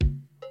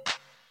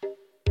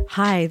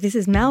Hi, this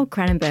is Mel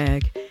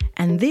Cranenberg,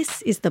 and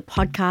this is the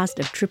podcast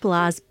of Triple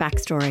R's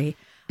Backstory,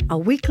 a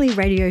weekly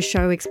radio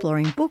show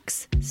exploring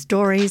books,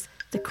 stories,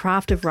 the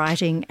craft of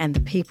writing, and the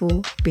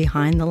people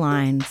behind the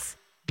lines.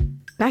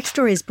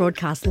 Backstory is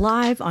broadcast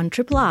live on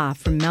Triple R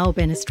from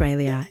Melbourne,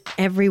 Australia,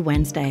 every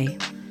Wednesday.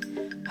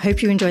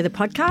 Hope you enjoy the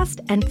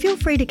podcast and feel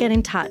free to get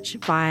in touch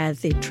via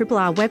the Triple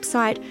R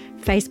website,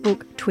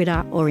 Facebook,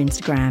 Twitter or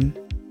Instagram.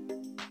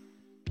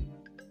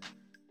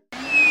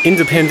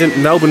 Independent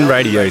Melbourne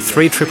Radio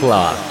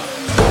 3RRR.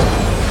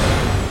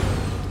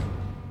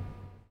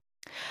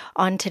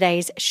 On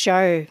today's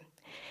show,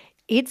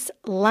 it's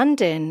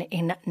London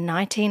in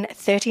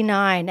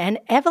 1939 and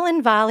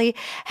Evelyn Varley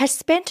has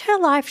spent her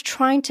life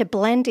trying to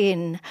blend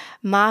in,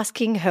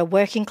 masking her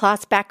working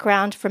class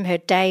background from her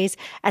days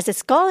as a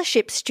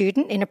scholarship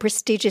student in a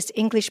prestigious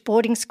English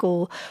boarding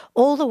school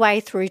all the way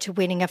through to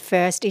winning a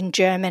first in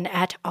German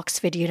at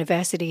Oxford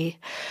University.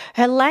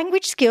 Her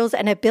language skills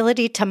and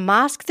ability to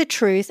mask the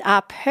truth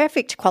are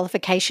perfect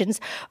qualifications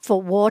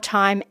for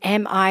wartime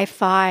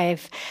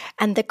MI5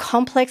 and the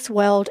complex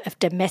world of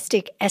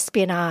domestic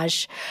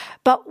espionage.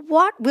 But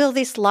what will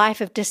this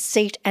life of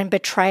deceit and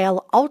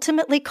betrayal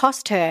ultimately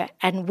cost her,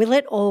 and will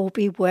it all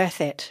be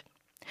worth it?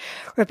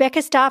 Rebecca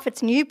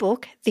Starford's new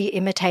book, The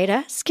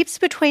Imitator, skips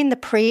between the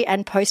pre-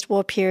 and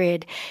post-war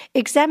period,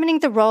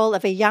 examining the role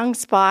of a young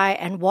spy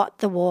and what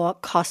the war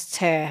costs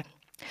her.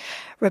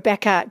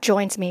 Rebecca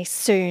joins me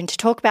soon to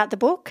talk about the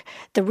book,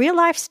 the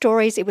real-life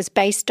stories it was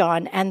based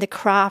on, and the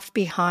craft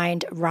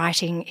behind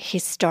writing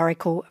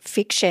historical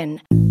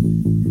fiction.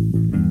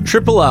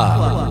 Triple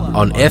R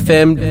on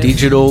FM,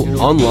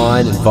 digital,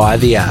 online and via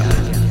the app.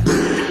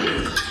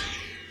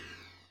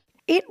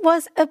 It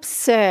was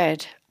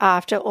absurd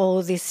after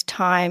all this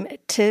time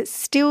to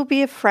still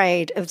be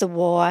afraid of the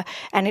war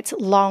and its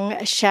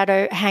long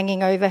shadow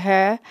hanging over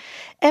her.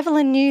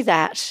 Evelyn knew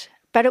that,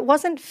 but it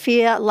wasn't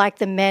fear like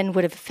the men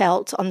would have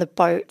felt on the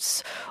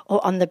boats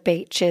or on the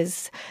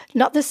beaches.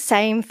 Not the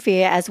same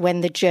fear as when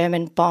the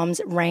German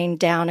bombs rained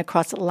down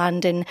across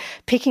London,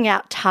 picking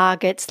out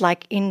targets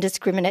like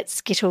indiscriminate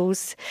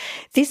skittles.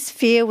 This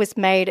fear was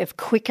made of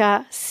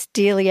quicker,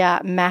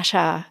 steelier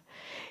matter.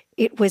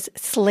 It was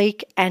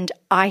sleek and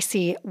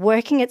icy,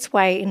 working its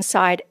way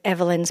inside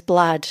Evelyn's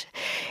blood.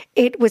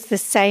 It was the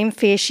same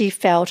fear she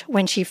felt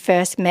when she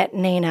first met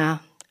Nina,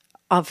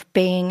 of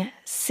being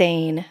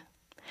seen.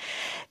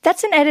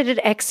 That's an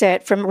edited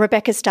excerpt from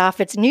Rebecca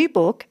Starford's new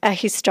book, a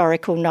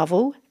historical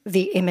novel,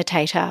 The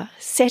Imitator.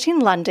 Set in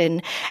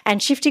London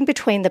and shifting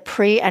between the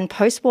pre- and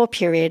post-war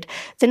period,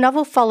 the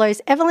novel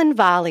follows Evelyn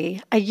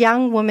Varley, a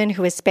young woman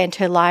who has spent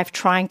her life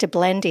trying to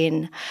blend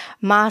in,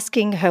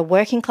 masking her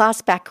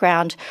working-class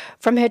background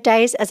from her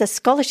days as a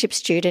scholarship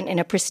student in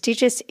a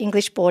prestigious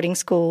English boarding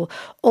school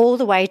all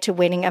the way to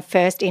winning a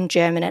first in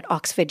German at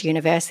Oxford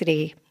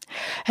University.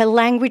 Her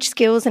language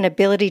skills and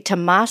ability to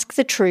mask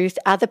the truth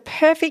are the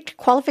perfect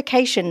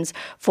qualifications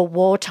for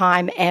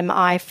wartime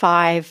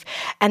MI5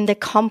 and the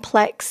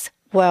complex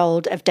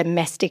world of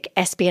domestic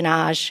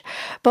espionage.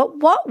 But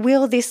what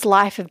will this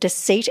life of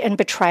deceit and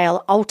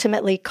betrayal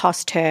ultimately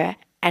cost her?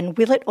 And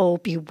will it all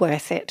be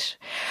worth it?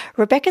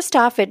 Rebecca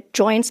Starford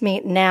joins me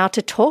now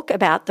to talk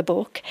about the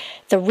book,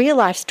 the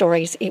real-life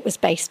stories it was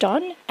based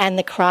on, and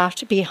the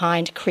craft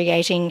behind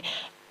creating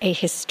a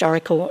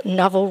historical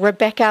novel.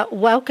 Rebecca,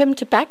 welcome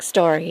to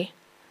Backstory.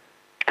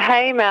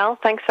 Hey Mel,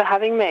 thanks for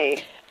having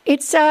me.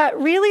 It's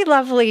really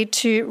lovely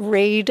to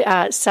read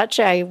such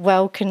a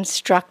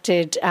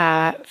well-constructed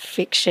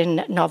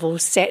fiction novel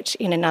set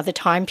in another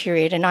time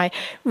period, and I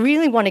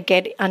really want to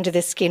get under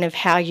the skin of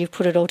how you've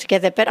put it all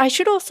together. But I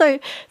should also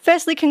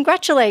firstly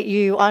congratulate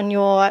you on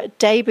your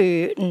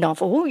debut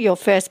novel. Your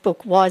first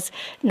book was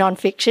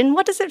non-fiction.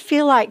 What does it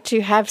feel like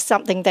to have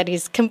something that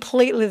is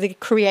completely the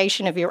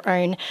creation of your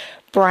own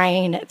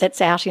brain that's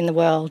out in the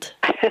world?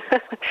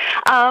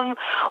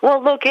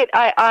 Well, look,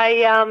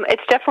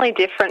 it's definitely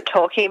different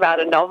talking about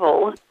a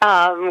novel,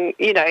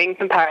 in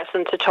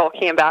comparison to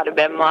talking about a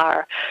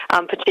memoir,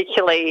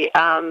 particularly,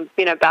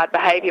 Bad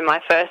Behaviour,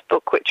 my first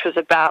book, which was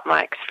about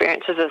my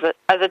experiences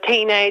as a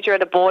teenager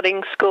at a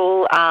boarding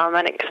school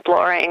and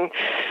exploring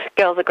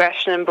girls'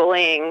 aggression and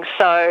bullying.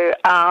 So,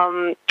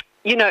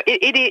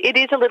 it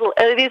is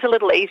a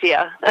little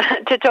easier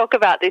to talk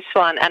about this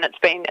one, and it's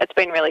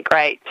been really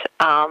great,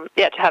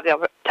 to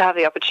have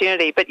the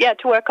opportunity. But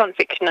to work on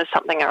fiction is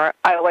something I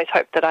always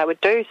hoped that I would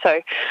do.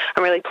 So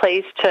I'm really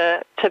pleased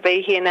to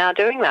be here now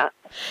doing that.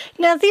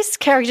 Now, this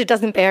character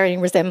doesn't bear any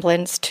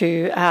resemblance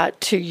to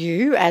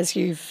you, as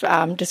you've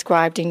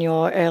described in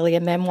your earlier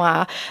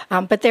memoir,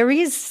 but there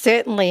is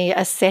certainly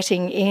a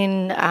setting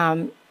in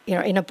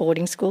a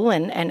boarding school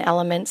and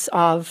elements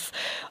of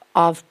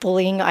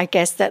bullying, I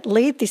guess, that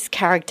lead this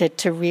character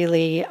to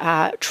really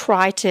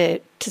try to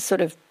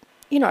sort of,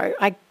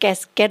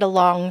 get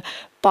along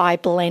by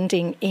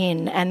blending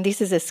in. And this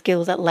is a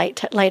skill that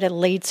later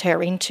leads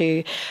her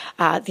into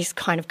this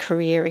kind of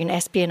career in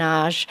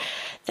espionage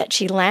that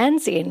she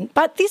lands in.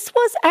 But this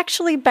was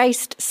actually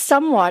based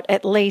somewhat,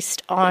 at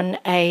least, on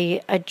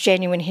a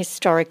genuine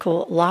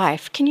historical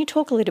life. Can you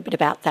talk a little bit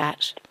about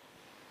that?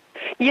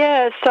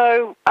 Yeah,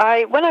 so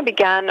when I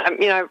began,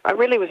 I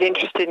really was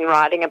interested in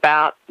writing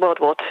about World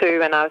War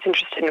II, and I was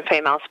interested in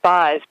female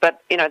spies,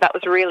 but, that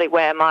was really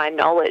where my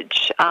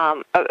knowledge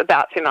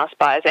about female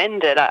spies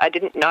ended. I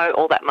didn't know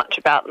all that much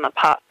about them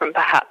apart from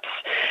perhaps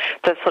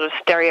the sort of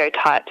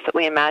stereotypes that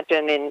we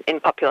imagine in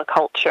popular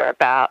culture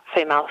about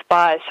female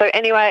spies. So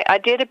anyway, I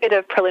did a bit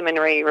of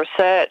preliminary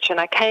research,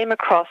 and I came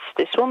across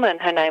this woman.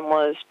 Her name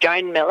was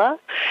Joan Miller,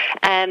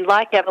 and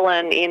like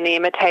Evelyn in The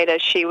Imitator,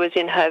 she was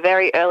in her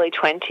very early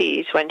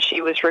 20s when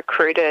she was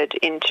recruited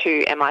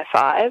into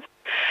MI5,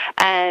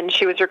 and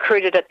she was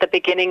recruited at the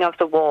beginning of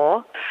the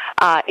war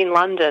in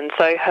London.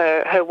 So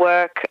her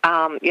work,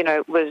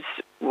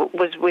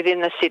 was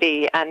within the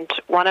city, and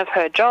one of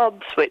her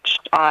jobs, which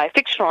I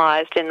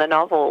fictionalised in the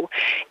novel,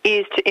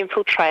 is to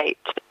infiltrate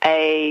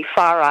a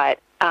far-right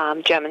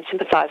German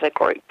sympathiser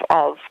group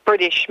of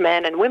British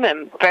men and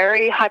women,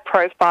 very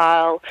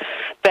high-profile,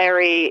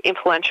 very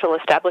influential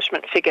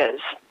establishment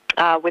figures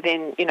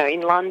within,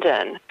 in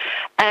London.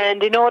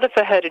 And in order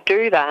for her to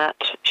do that,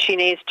 she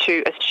needs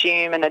to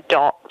assume and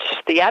adopt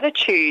the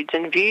attitudes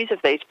and views of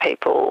these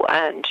people.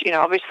 And,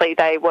 obviously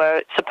they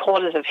were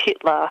supporters of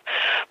Hitler,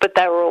 but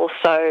they were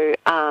also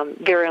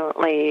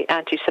virulently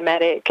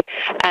anti-Semitic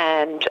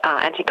and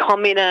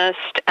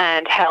anti-communist,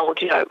 and held,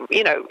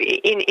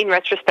 in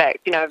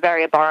retrospect,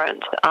 very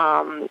abhorrent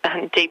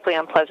and deeply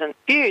unpleasant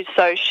views.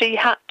 So she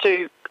had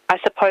to, I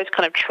suppose,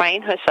 kind of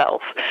train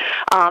herself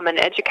and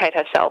educate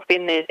herself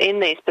in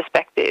these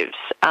perspectives.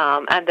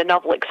 And the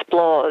novel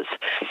explores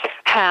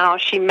how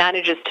she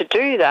manages to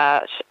do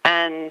that,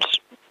 and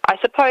I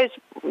suppose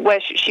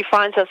where she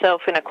finds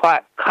herself in a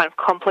quite kind of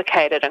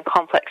complicated and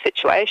complex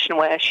situation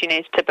where she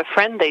needs to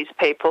befriend these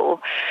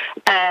people,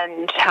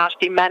 and how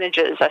she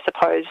manages, I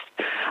suppose,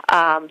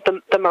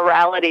 the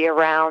morality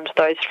around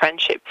those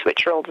friendships,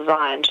 which are all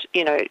designed,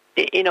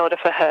 in order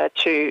for her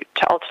to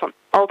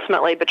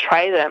ultimately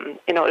betray them,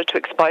 in order to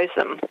expose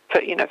them for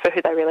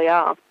who they really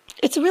are.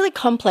 It's a really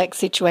complex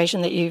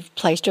situation that you've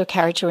placed your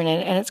character in,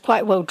 and it's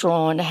quite well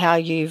drawn how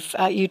you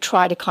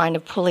try to kind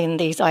of pull in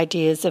these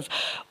ideas of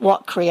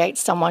what creates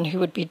someone who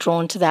would be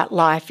drawn to that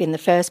life in the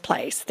first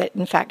place, that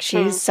in fact she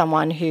is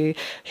someone who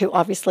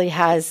obviously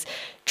has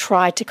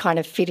tried to kind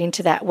of fit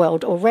into that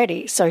world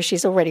already. So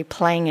she's already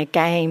playing a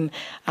game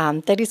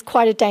that is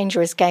quite a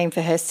dangerous game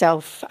for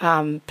herself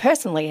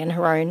personally, and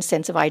her own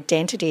sense of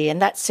identity. And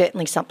that's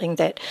certainly something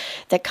that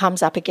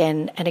comes up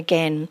again and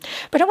again.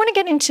 But I want to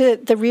get into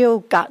the real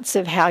guts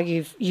of how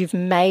you've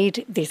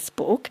made this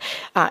book.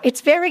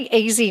 It's very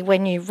easy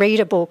when you read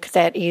a book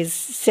that is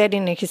set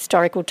in a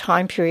historical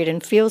time period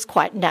and feels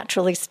quite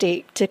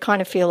naturalistic to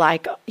kind of feel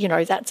like,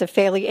 that's a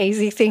fairly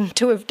easy thing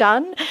to have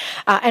done.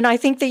 And I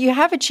think that you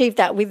have achieved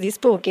that with this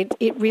book.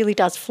 It really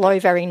does flow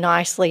very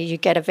nicely. You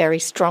get a very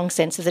strong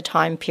sense of the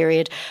time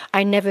period.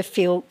 I never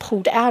feel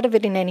pulled out of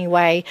it in any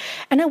way.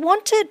 And I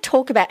want to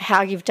talk about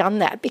how you've done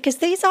that, because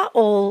these are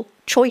all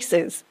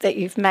choices that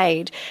you've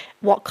made.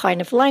 What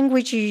kind of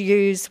language you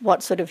use,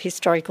 what sort of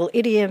historical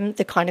idiom,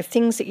 the kind of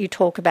things that you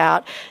talk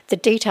about, the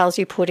details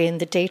you put in,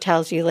 the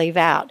details you leave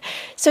out.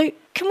 So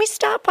can we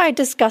start by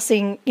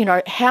discussing,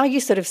 how you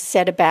sort of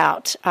set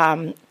about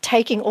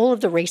taking all of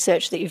the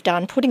research that you've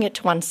done, putting it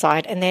to one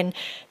side, and then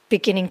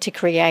beginning to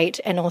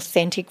create an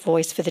authentic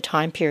voice for the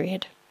time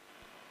period?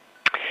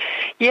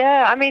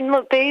 Yeah, I mean,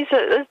 look, these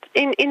are,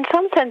 in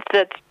some sense,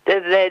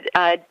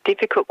 they're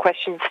difficult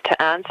questions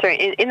to answer.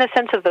 In the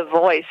sense of the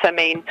voice, I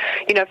mean,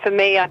 for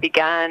me, I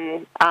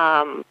began,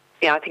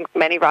 I think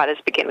many writers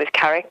begin with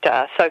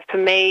character. So for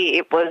me,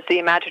 it was the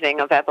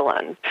imagining of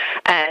Evelyn,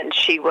 and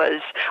she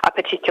was a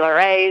particular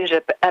age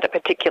at a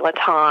particular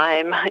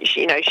time.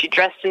 She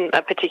dressed in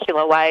a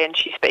particular way, and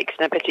she speaks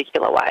in a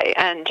particular way.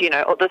 And,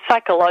 the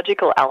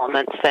psychological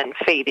elements then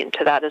feed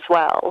into that as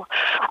well.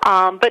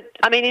 But,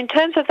 I mean, in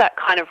terms of that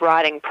kind of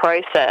writing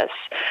process,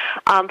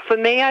 for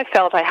me, I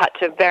felt I had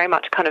to very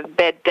much kind of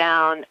bed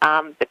down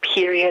the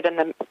period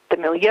and the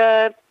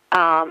milieu,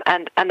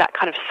 and that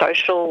kind of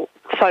social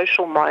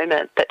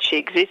moment that she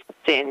exists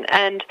in.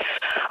 And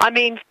I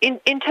mean,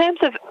 in terms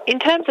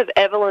of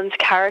Evelyn's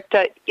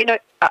character,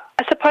 I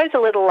suppose a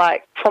little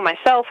like for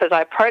myself as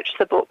I approach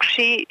the book,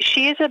 she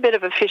is a bit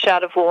of a fish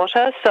out of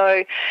water.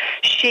 So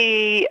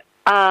she,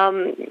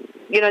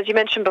 as you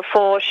mentioned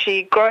before,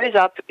 she grows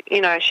up,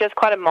 she has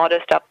quite a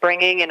modest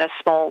upbringing in a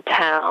small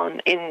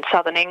town in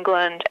southern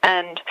England,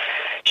 and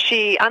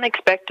she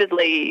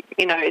unexpectedly,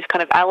 is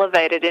kind of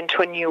elevated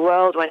into a new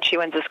world when she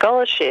wins a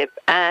scholarship,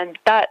 and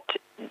that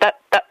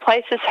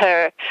places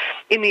her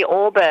in the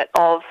orbit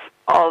of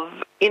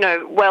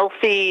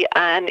wealthy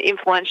and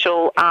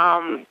influential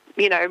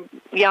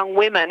young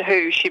women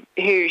who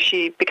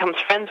she becomes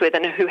friends with,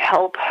 and who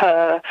help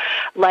her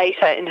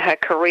later in her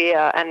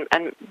career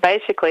and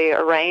basically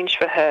arrange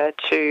for her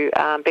to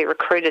be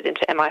recruited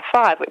into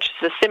MI5, which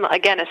is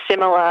a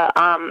similar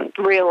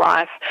real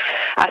life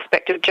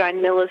aspect of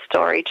Joan Miller's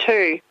story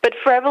too. But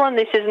for Evelyn,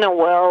 this isn't a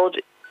world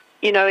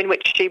in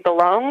which she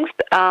belongs,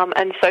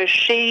 and so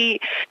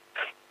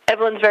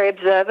Evelyn's very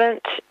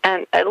observant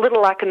and a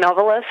little like a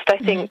novelist, I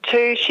think,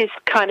 too. She's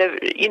kind of,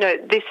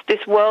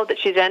 this world that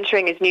she's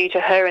entering is new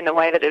to her in the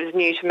way that it was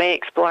new to me,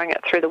 exploring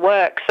it through the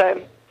work.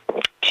 So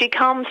she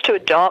comes to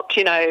adopt,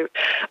 the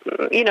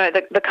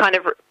kind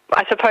of,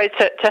 I suppose,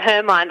 to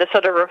her mind, the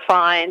sort of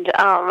refined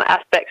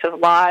aspects of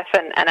life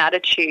and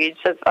attitudes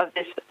of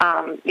this,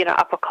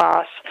 upper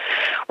class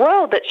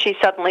world that she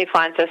suddenly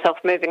finds herself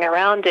moving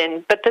around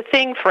in. But the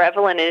thing for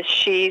Evelyn is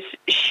she's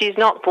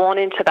not born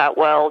into that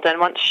world, and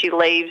once she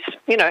leaves,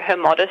 her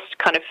modest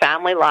kind of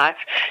family life,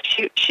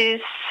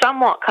 she's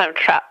somewhat kind of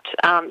trapped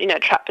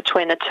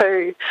between the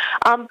two.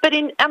 But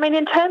in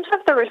terms of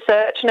the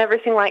research and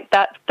everything like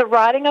that, the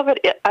writing of it,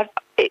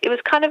 it was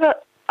kind of a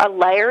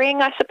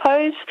layering, I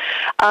suppose.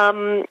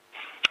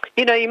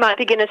 You might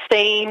begin a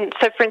scene.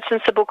 So, for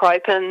instance, the book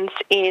opens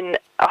in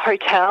a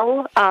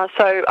hotel.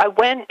 So I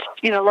went,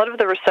 a lot of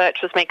the research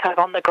was me kind of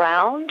on the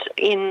ground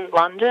in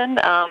London.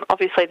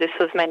 Obviously, this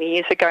was many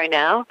years ago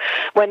now,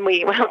 when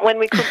we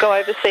could go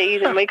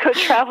overseas and we could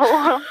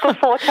travel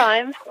before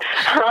times.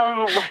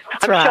 I'm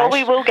sure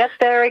we will get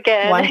there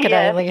again. One can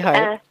only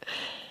hope.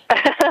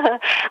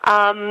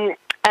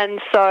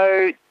 And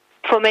so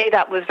for me,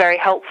 that was very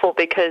helpful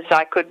because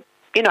I could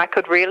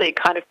really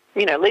kind of,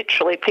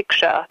 literally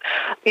picture,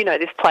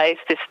 this place,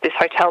 this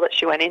hotel that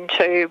she went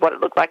into, what it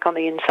looked like on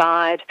the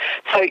inside.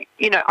 So,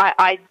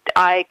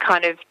 I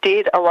kind of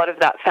did a lot of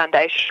that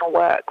foundational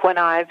work when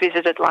I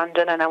visited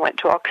London, and I went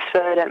to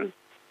Oxford and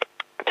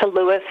to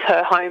Lewis,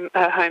 her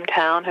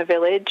hometown, her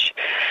village.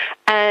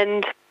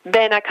 And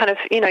then I kind of,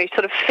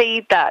 sort of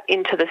feed that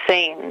into the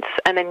scenes,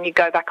 and then you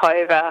go back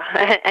over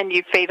and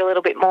you feed a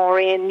little bit more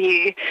in.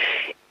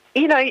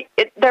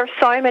 There are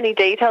so many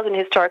details in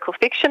historical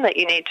fiction that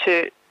you need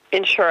to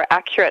ensure are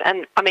accurate.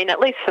 And, at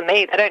least for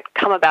me, they don't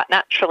come about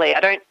naturally.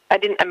 I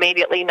didn't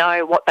immediately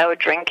know what they were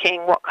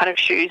drinking, what kind of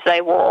shoes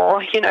they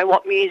wore,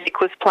 what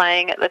music was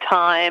playing at the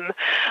time,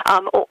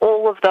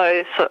 all of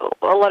those,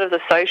 a lot of the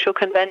social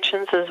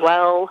conventions as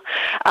well.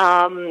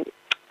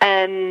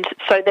 And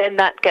so then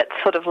that gets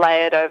sort of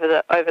layered over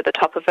the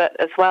top of it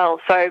as well.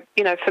 So,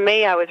 for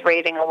me, I was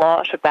reading a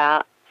lot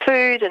about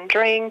food and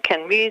drink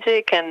and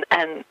music and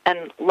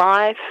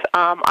life.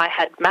 I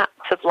had maps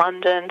of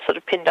London sort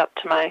of pinned up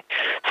to my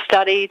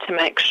study to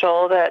make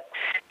sure that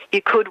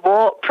you could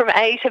walk from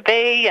A to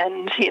B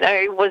and,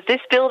 was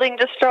this building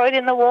destroyed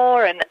in the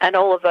war and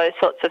all of those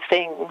sorts of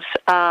things.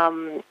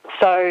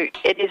 So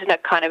it is a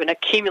kind of an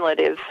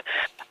accumulative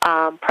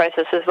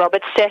process as well.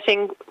 But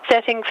setting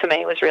for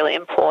me was really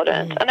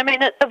important. And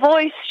the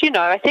voice,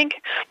 I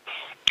think,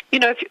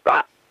 if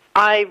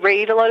I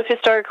read a lot of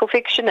historical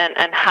fiction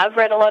and have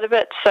read a lot of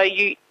it. So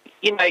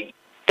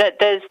that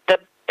there's the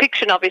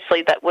fiction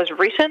obviously that was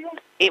written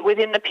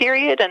within the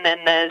period, and then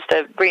there's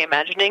the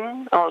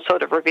reimagining or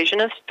sort of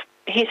revisionist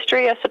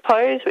history, I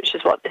suppose, which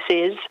is what this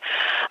is.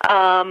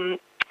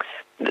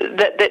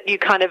 That you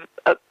kind of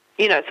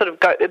sort of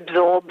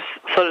absorbs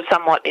sort of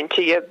somewhat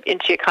into your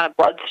kind of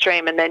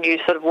bloodstream, and then you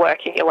sort of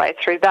working your way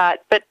through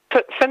that. But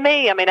for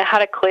me, I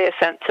had a clear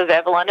sense of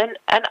Evelyn,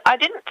 and I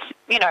didn't,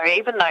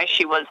 even though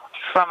she was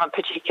from a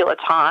particular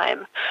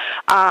time,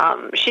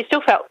 she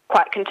still felt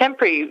quite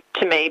contemporary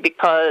to me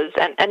because,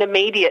 and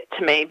immediate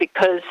to me,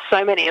 because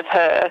so many of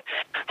her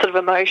sort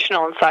of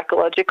emotional and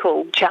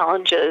psychological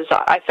challenges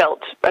I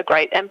felt a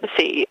great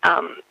empathy,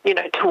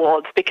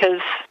 towards, because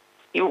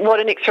what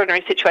an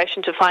extraordinary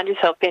situation to find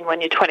yourself in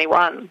when you're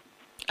 21.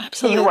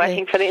 Absolutely. You're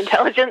working for the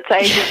intelligence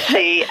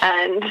agency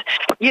and,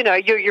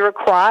 you're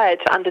required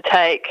to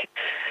undertake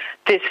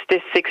this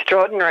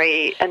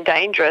extraordinary and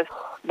dangerous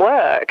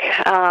work.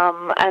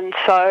 And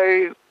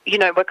so,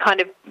 we're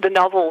kind of, the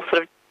novel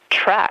sort of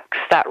tracks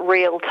that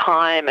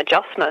real-time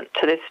adjustment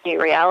to this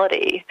new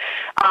reality.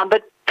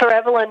 But for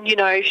Evelyn,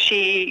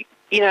 she,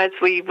 as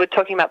we were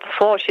talking about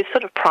before, she's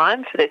sort of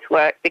primed for this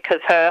work because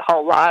her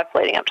whole life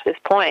leading up to this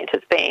point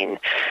has been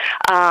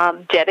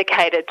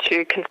dedicated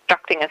to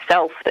constructing a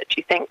self that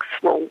she thinks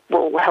will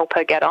help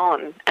her get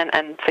on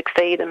and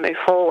succeed and move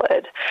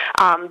forward.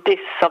 This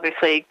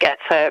obviously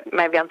gets her,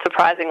 maybe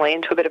unsurprisingly,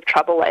 into a bit of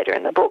trouble later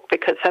in the book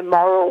because her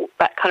moral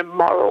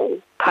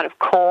kind of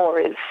core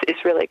is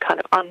really kind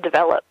of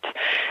undeveloped,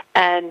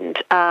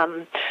 and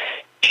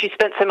she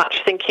spent so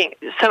much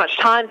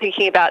time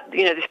thinking about,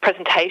 this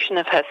presentation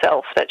of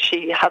herself that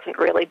she hasn't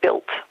really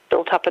built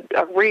up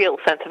a real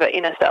sense of her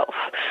inner self,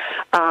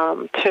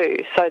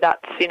 too. So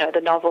that's,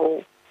 the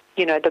novel,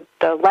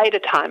 the later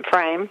time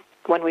frame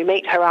when we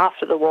meet her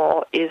after the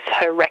war is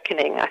her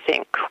reckoning, I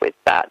think, with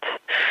that,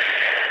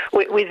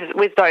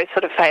 with those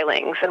sort of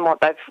failings and what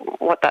that's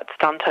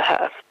done to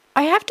her.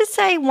 I have to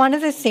say one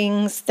of the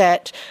things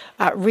that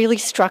really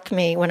struck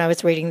me when I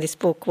was reading this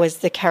book was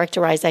the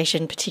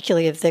characterisation,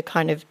 particularly of the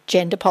kind of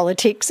gender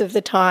politics of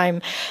the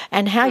time,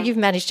 and how you've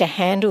managed to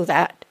handle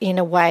that in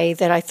a way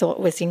that I thought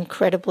was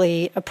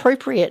incredibly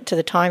appropriate to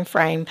the time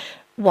frame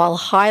while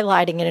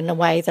highlighting it in a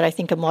way that I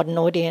think a modern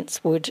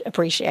audience would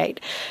appreciate.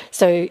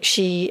 So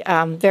she,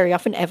 very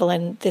often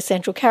Evelyn, the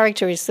central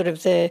character, is sort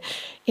of the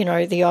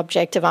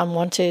object of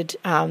unwanted,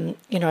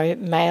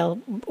 male,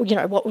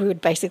 what we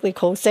would basically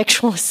call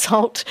sexual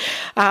assault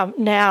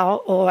now,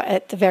 or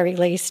at the very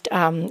least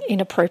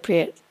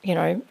inappropriate,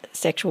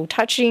 sexual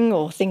touching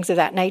or things of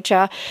that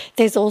nature.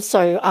 There's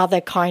also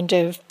other kind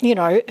of,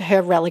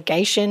 her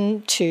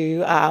relegation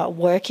to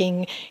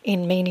working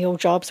in menial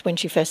jobs when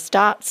she first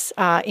starts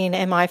in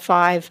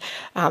MI5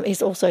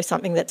 is also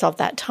something that's of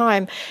that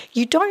time.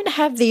 You don't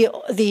have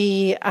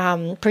the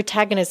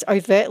protagonist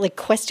overtly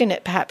question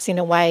it, perhaps in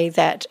a way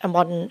that a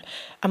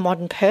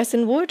modern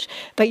person would,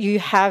 but you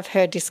have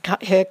her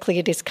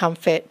clear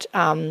discomfort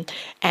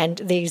and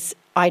these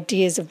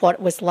ideas of what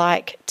it was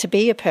like to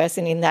be a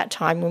person in that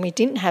time when we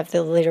didn't have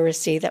the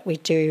literacy that we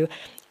do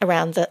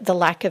around the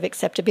lack of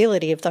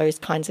acceptability of those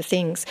kinds of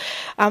things.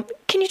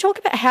 Can you talk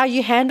about how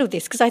you handled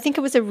this? Because I think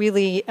it was a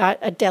really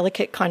a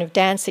delicate kind of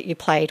dance that you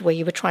played, where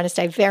you were trying to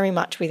stay very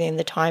much within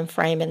the time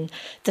frame and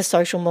the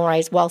social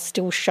mores while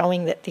still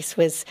showing that this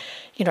was,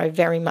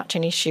 very much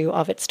an issue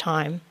of its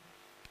time.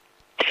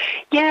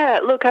 Yeah,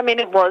 look,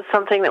 it was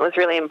something that was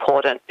really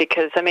important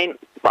because,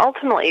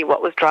 ultimately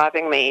what was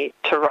driving me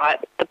to write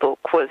the book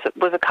was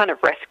a kind of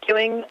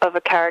rescuing of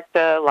a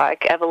character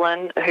like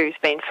Evelyn who's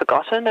been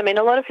forgotten.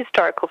 A lot of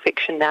historical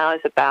fiction now is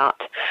about,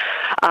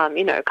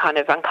 kind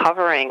of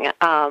uncovering,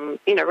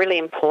 really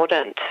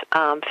important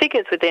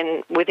figures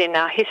within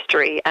our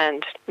history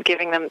and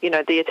giving them,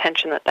 the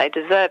attention that they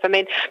deserve.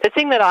 The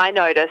thing that I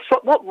noticed,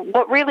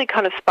 what really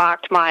kind of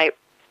sparked my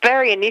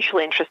very initial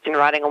interest in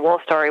writing a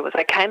war story was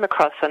I came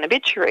across an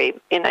obituary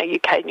in a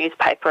UK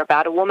newspaper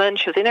about a woman.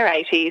 She was in her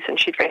 80s and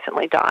she'd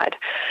recently died.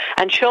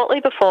 And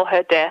shortly before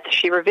her death,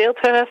 she revealed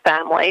to her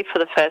family for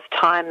the first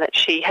time that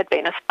she had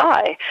been a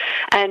spy.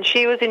 And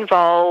she was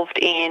involved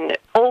in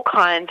all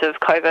kinds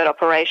of covert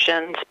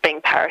operations,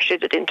 being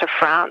parachuted into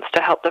France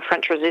to help the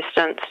French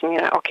resistance,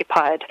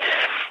 occupied,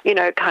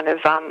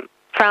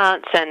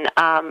 France and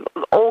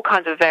all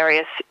kinds of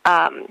various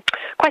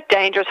quite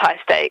dangerous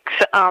high-stakes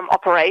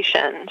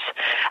operations.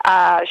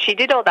 She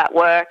did all that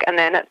work, and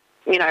then,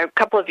 a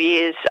couple of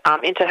years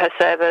into her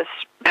service,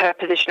 her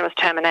position was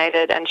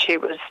terminated, and she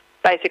was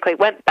basically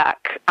went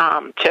back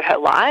to her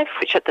life,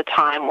 which at the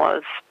time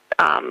was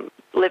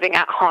living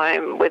at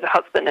home with a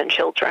husband and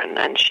children,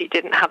 and she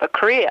didn't have a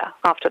career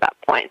after that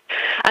point.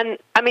 And,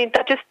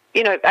 that just,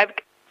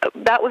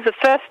 that was the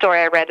first story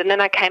I read, and then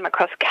I came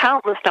across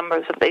countless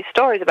numbers of these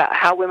stories about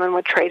how women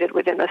were treated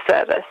within the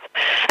service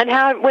and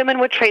how women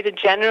were treated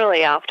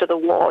generally after the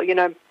war.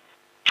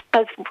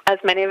 As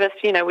many of us,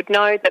 would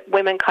know that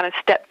women kind of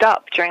stepped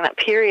up during that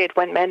period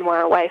when men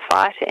were away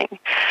fighting.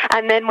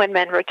 And then when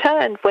men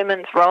returned,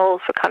 women's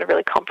roles were kind of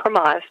really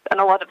compromised, and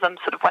a lot of them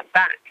sort of went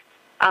back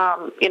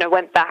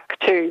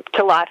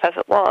to life as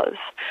it was.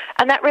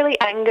 And that really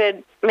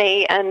angered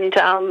me, and,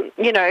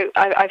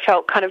 I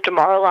felt kind of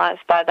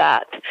demoralised by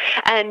that.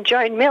 And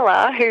Joan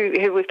Miller,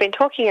 who we've been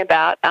talking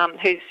about,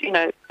 who's,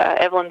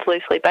 Evelyn's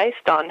loosely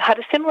based on, had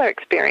a similar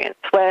experience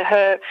where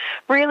her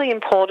really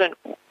important,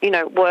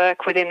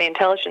 work within the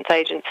intelligence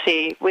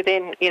agency,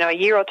 within, a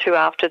year or two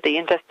after the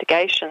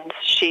investigations,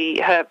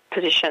 her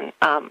position,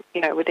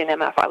 within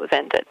MI5 was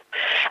ended.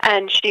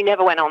 And she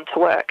never went on to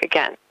work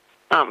again.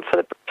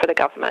 For the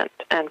government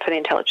and for the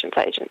intelligence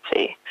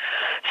agency.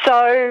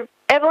 So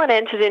Evelyn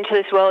enters into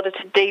this world. It's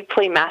a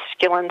deeply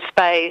masculine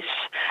space,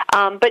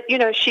 but,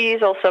 she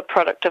is also a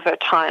product of her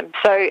time.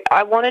 So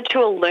I wanted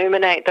to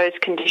illuminate those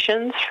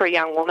conditions for a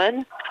young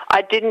woman.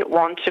 I didn't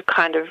want to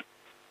kind of,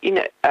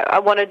 I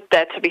wanted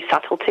there to be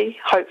subtlety,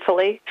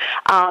 hopefully.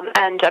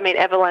 And,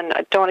 Evelyn,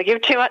 I don't want to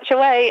give too much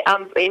away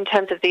in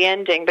terms of the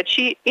ending, but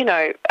she,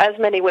 as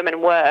many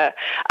women were,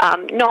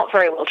 not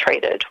very well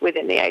treated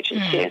within the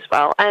agency as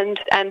well. And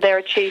their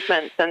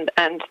achievements and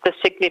the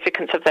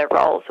significance of their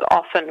roles are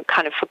often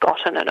kind of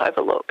forgotten and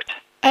overlooked.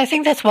 I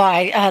think that's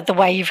why the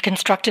way you've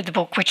constructed the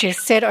book, which is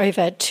set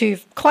over two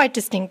quite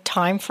distinct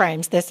time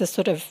frames. There's the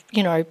sort of,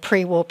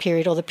 pre-war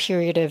period, or the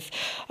period of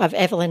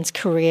Evelyn's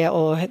career,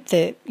 or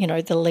the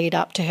lead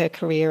up to her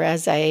career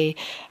as a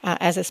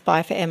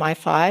spy for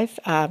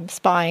MI5,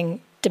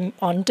 spying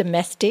on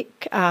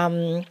domestic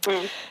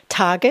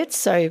targets,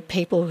 so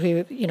people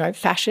who,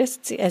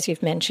 fascists, as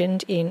you've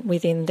mentioned,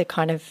 within the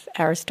kind of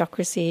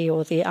aristocracy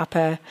or the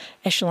upper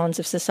echelons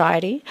of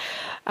society.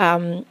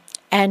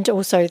 And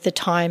also the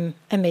time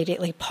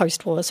immediately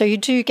post-war. So you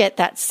do get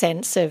that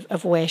sense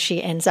of where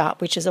she ends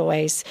up, which is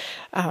always,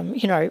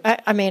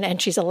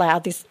 and she's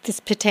allowed this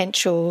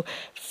potential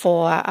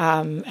for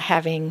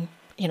having,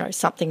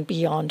 something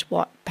beyond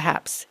what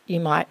perhaps you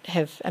might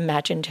have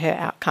imagined her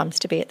outcomes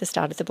to be at the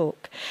start of the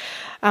book.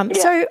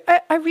 So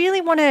I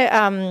really want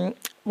to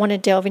want to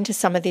delve into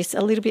some of this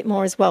a little bit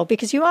more as well,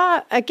 because you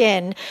are,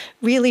 again,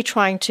 really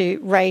trying to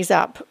raise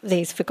up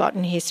these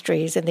forgotten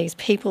histories and these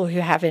people who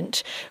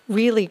haven't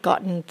really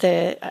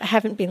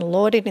haven't been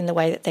lauded in the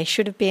way that they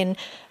should have been,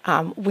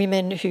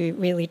 women who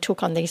really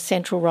took on these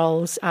central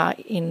roles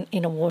in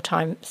a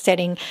wartime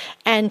setting,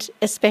 and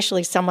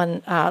especially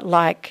someone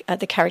like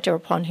the character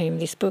upon whom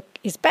this book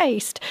is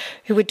based,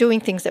 who were doing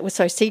things that were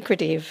so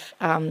secretive,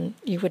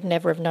 you would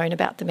never have known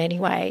about them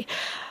anyway.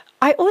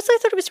 I also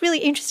thought it was really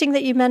interesting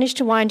that you managed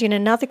to wind in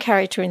another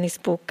character in this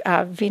book,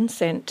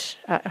 Vincent.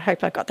 I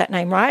hope I got that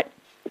name right.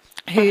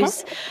 Who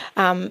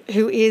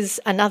is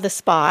another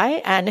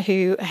spy and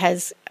who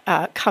has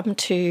come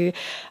to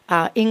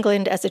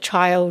England as a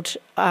child.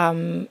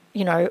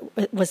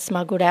 Was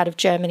smuggled out of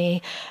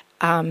Germany.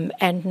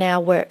 And now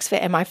works for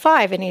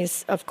MI5 and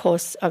is, of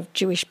course, of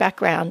Jewish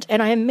background.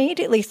 And I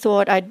immediately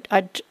thought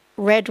I'd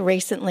read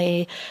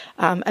recently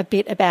a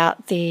bit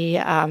about the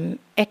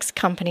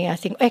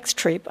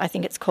X-Troop, I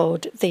think it's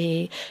called,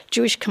 the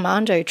Jewish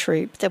commando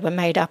troop that were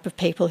made up of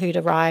people who'd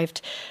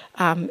arrived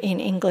in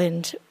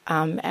England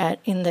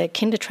in the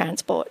kinder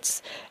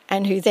transports,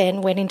 and who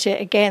then went into,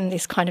 again,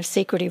 this kind of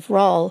secretive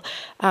role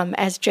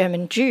as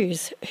German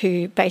Jews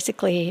who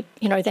basically,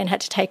 then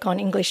had to take on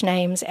English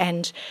names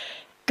and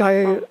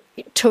go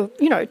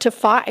to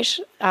fight,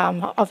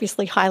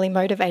 obviously highly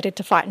motivated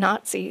to fight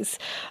Nazis.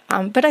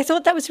 But I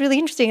thought that was really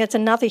interesting. It's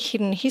another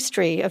hidden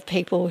history of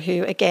people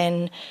who,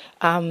 again,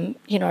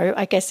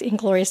 I guess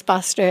Inglourious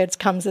Basterds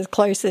comes as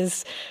close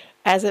as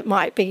it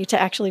might be to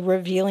actually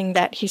revealing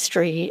that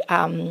history.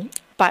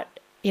 But,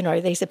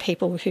 these are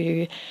people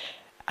who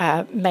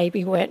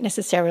maybe weren't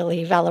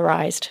necessarily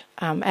valorised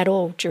at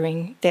all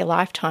during their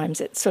lifetimes.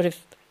 It's sort of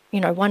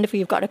wonderful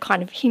you've got a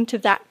kind of hint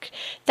of that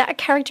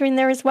character in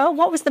there as well.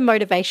 What was the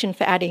motivation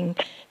for adding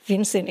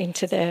Vincent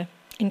into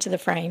the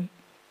frame?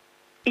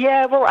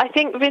 Yeah, well, I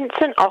think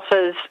Vincent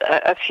offers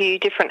a few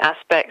different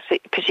aspects,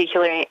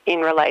 particularly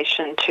in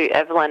relation to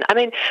Evelyn. I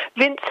mean,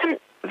 Vincent,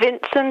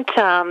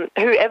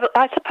 who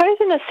I suppose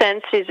in a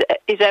sense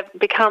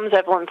becomes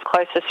Evelyn's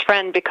closest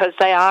friend, because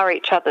they are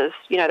each other's,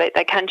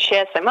 they can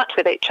share so much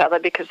with each other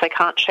because they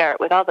can't share it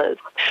with others.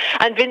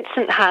 And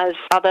Vincent has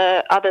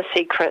other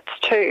secrets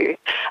too,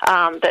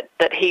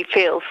 that he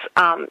feels,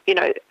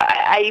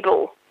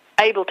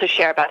 able to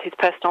share about his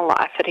personal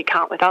life that he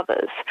can't with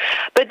others.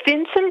 But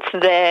Vincent's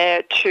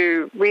there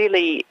to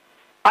really,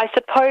 I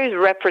suppose,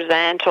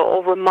 represent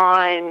or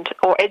remind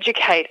or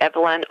educate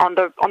Evelyn on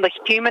the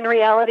human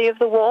reality of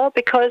the war,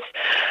 because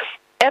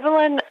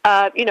Evelyn,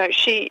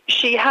 she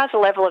has a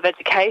level of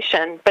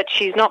education, but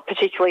she's not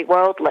particularly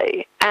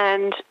worldly.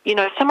 And,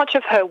 so much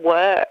of her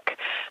work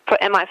for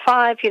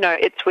MI5,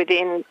 it's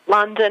within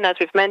London, as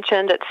we've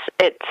mentioned.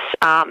 It's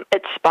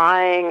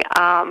spying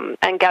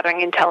and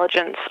gathering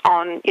intelligence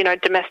on,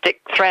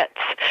 domestic threats.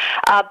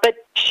 But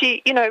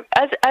she,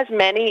 as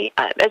many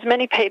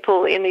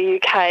people in the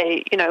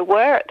UK,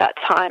 were at that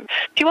time,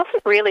 she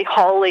wasn't really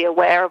wholly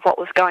aware of what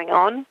was going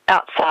on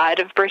outside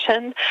of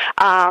Britain.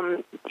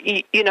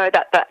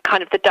 That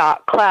kind of the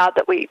dark cloud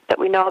that we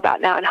know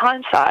about now in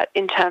hindsight,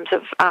 in terms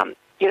of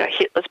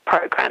Hitler's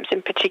programs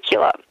in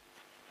particular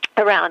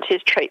around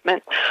his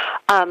treatment,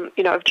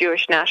 of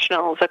Jewish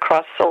nationals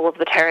across all of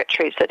the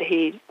territories that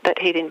he'd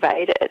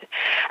invaded.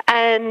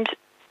 And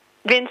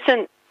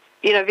Vincent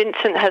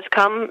has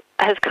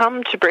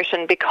come to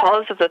Britain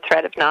because of the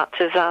threat of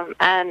Nazism,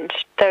 and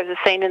there's a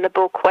scene in the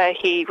book where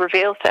he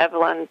reveals to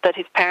Evelyn that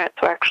his parents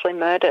were actually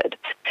murdered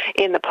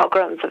in the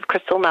pogroms of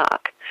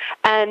Kristallnacht.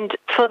 And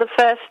for the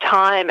first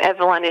time,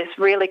 Evelyn is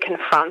really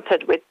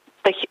confronted with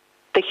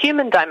the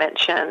human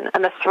dimension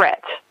and the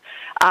threat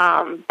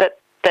that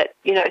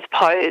is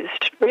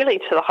posed really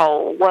to the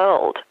whole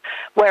world,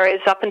 whereas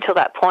up until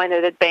that point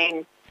it had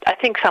been, I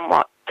think,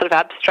 somewhat sort of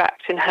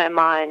abstract in her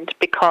mind,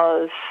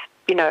 because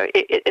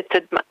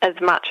it's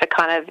as much a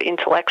kind of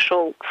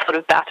intellectual sort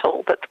of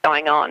battle that's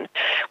going on,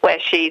 where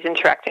she's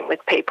interacting with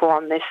people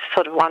on this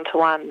sort of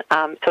one-to-one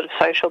sort of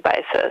social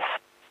basis.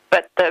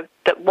 But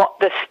what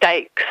the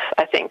stakes,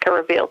 I think, are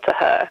revealed to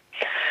her.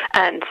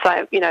 And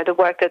so, the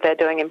work that they're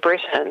doing in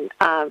Britain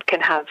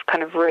can have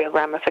kind of real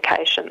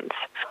ramifications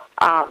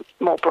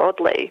more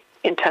broadly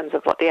in terms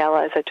of what the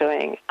Allies are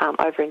doing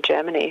over in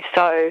Germany.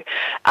 So,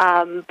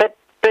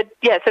 But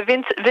yeah, so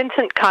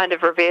Vincent kind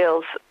of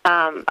reveals,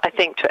 I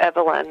think, to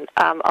Evelyn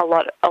a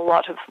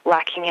lot of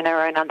lacking in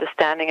her own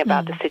understanding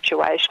about the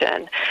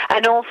situation,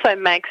 and also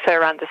makes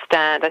her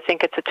understand. I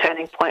think it's a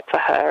turning point for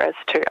her as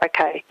to,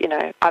 okay,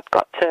 I've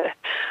got to,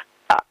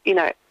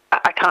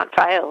 I can't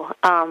fail.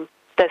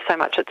 There's so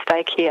much at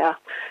stake here,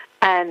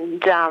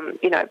 and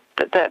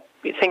the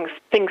things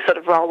sort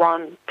of roll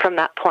on from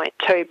that point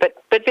too. But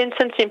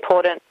Vincent's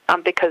important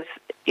because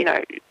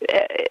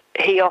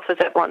he offers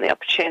Evelyn the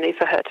opportunity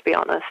for her to be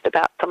honest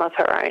about some of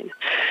her own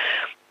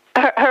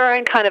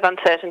kind of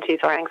uncertainties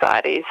or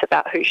anxieties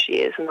about who she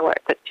is and the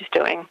work that she's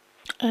doing.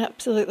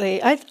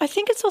 Absolutely. I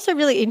think it's also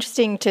really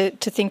interesting to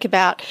think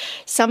about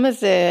some of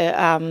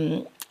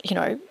the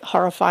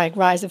horrifying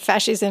rise of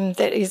fascism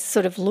that is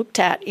sort of looked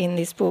at in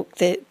this book,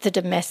 the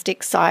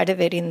domestic side of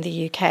it in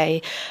the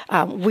UK,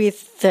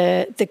 with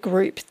the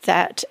group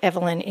that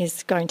Evelyn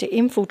is going to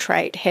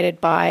infiltrate, headed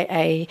by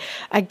a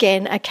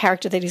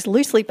character that is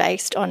loosely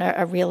based on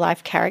a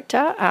real-life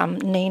character,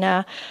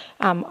 Nina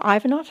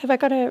Ivanov. Have I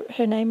got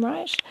her name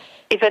right?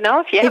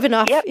 Ivanov,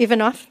 yeah.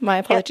 Ivanov, my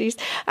apologies,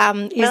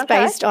 is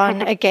based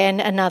on, again,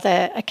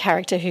 a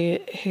character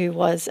who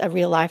was a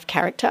real-life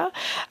character.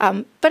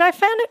 But I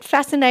found it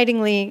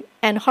fascinatingly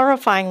and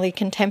horrifyingly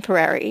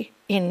contemporary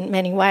in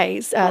many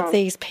ways.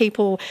 These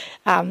people,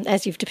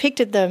 as you've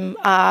depicted them,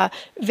 are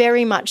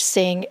very much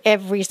seeing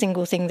every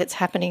single thing that's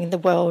happening in the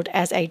world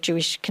as a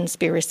Jewish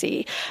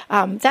conspiracy.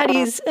 That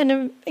is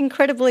an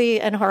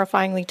incredibly and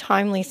horrifyingly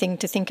timely thing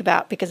to think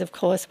about because, of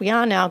course, we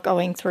are now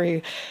going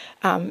through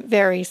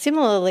very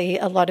similarly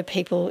a lot of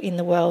people in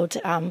the world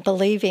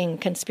believing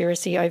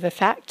conspiracy over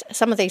fact.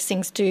 Some of these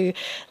things do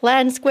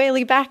land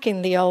squarely back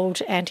in the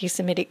old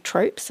anti-Semitic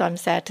tropes, I'm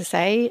sad to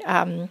say.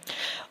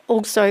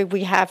 Also,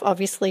 we have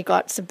obviously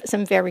got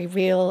some very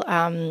real,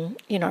 and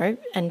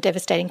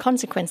devastating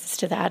consequences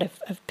to that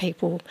of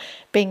people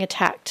being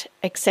attacked,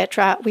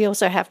 etc. We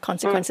also have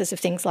consequences of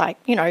things like,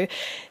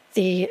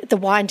 the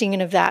winding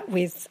in of that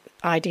with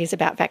ideas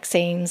about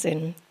vaccines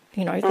and,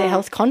 the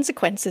health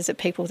consequences of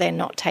people then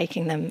not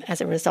taking them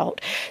as a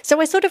result. So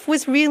I sort of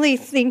was really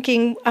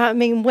thinking,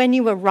 when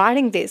you were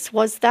writing this,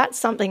 was that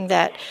something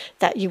that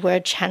you were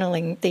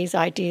channeling these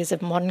ideas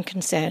of modern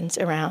concerns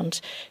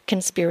around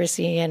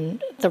conspiracy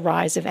and the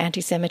rise of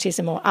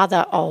anti-Semitism or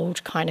other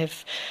old kind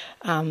of,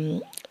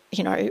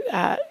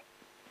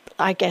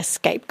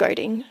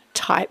 scapegoating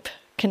type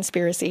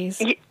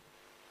conspiracies?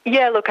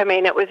 Yeah, look,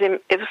 it was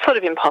sort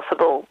of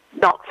impossible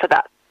not for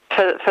that.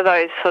 For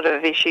those sort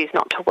of issues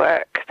not to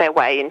work their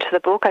way into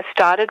the book. I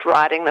started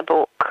writing the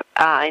book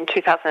in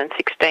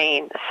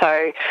 2016.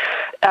 So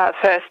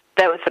first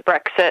there was the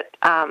Brexit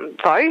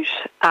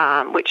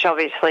vote, which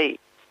obviously,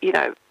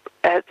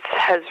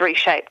 has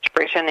reshaped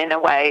Britain in a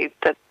way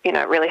that,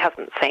 really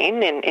hasn't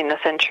seen in a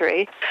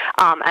century.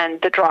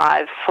 And the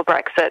drive for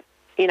Brexit,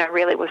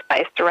 really was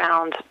based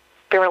around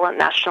virulent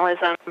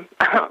nationalism,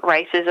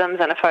 racism,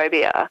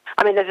 xenophobia.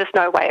 There's just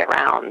no way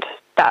around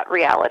that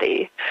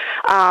reality.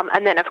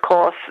 And then, of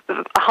course,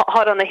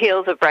 hot on the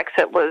heels of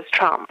Brexit was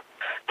Trump.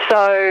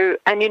 So,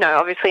 and,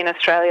 obviously in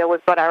Australia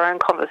we've got our own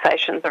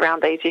conversations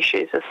around these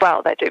issues as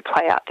well. They do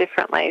play out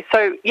differently.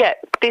 So, yeah,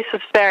 this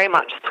was very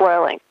much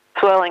swirling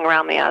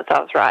around me as I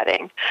was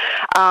writing.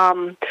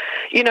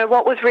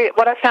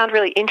 What I found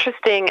really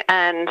interesting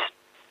and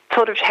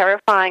sort of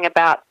terrifying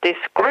about this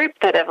group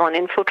that Evelyn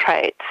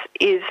infiltrates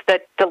is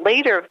that the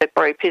leader of the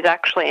group is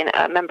actually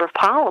a member of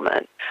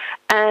parliament.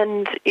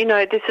 And,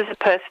 this is a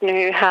person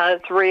who has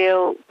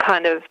real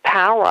kind of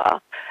power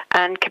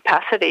and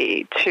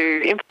capacity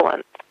to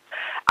influence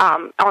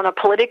on a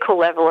political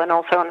level and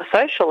also on a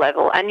social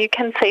level. And you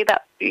can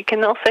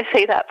also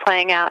see that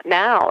playing out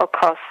now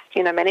across,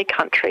 many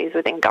countries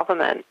within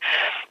government.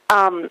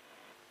 And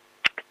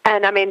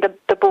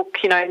the book,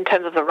 in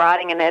terms of the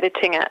writing and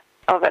editing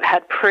of it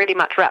had pretty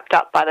much wrapped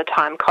up by the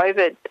time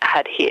COVID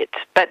had hit.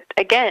 But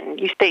again,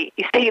 you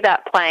see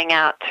that playing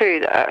out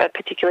too,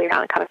 particularly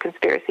around kind of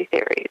conspiracy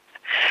theories.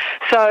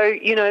 So,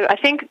 I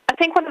think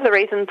one of the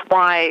reasons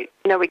why,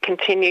 we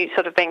continue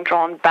sort of being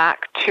drawn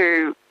back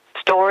to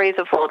stories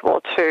of World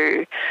War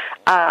II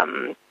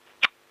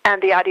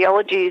and the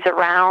ideologies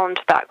around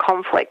that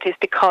conflict is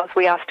because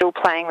we are still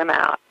playing them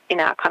out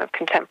in our kind of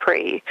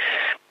contemporary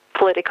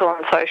political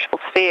and social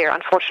sphere,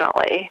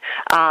 unfortunately.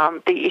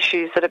 The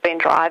issues that have been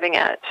driving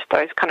it,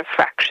 those kind of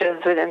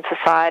fractures within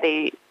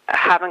society,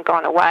 haven't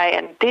gone away.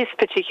 And this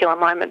particular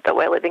moment that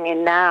we're living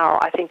in now,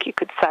 I think you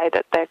could say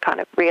that they're kind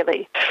of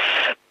really,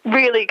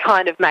 really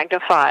kind of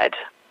magnified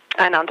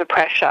and under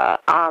pressure.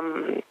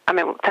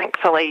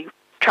 Thankfully,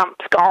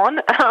 Trump's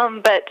gone,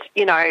 but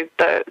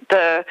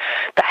the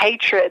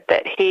hatred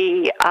that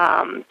he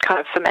kind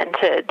of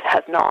fomented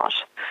has not,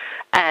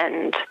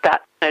 and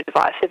that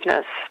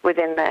divisiveness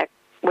within their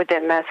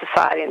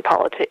society and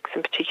politics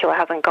in particular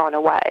hasn't gone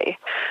away.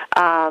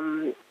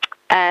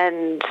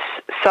 And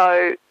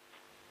so,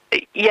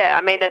 yeah,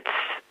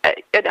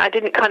 I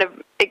didn't kind of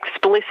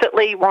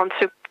explicitly want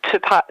to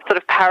sort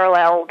of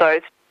parallel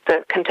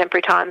the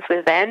contemporary times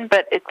with then,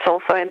 but it's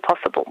also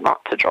impossible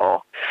not to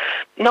draw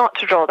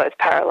those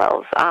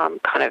parallels,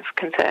 kind of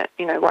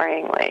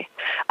worryingly.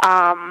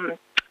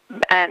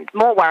 And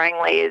more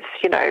worryingly is,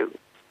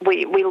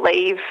 we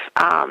leave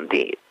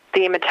the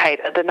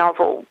Imitator, the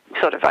novel,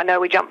 sort of, I know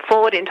we jump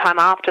forward in time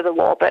after the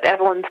war, but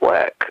Evelyn's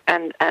work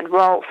and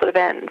role sort of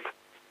ends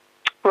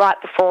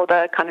right before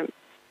the kind of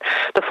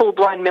the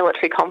full-blown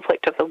military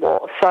conflict of the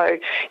war. So,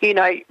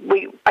 I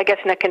guess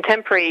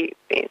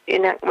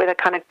with a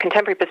kind of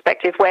contemporary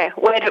perspective, where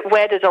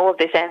does all of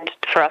this end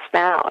for us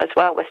now as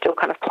well? We're still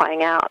kind of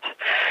playing out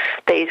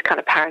these kind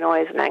of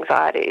paranoias and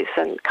anxieties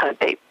and kind of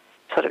deep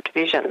sort of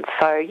divisions.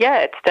 So, yeah,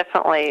 it's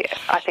definitely,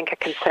 I think, a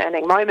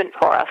concerning moment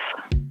for us.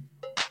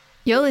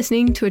 You're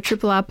listening to a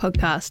Triple R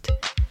podcast.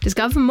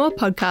 Discover more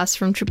podcasts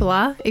from Triple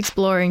R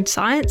exploring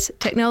science,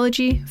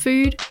 technology,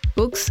 food,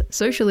 books,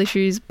 social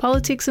issues,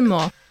 politics and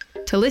more.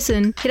 To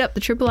listen, hit up the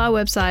Triple R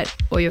website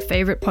or your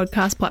favourite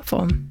podcast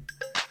platform.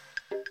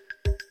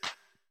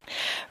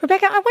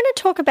 Rebecca, I want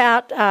to talk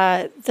about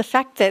the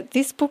fact that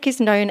this book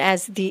is known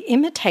as The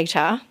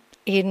Imitator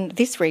in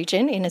this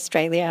region, in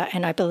Australia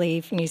and I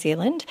believe New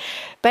Zealand,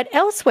 but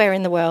elsewhere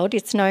in the world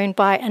it's known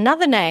by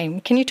another name.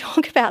 Can you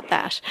talk about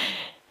that?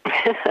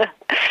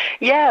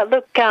 Yeah,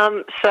 look,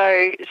 so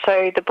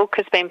the book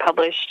has been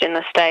published in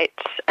the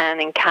States and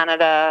in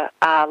Canada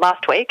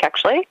last week,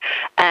 actually,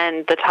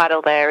 and the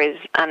title there is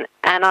An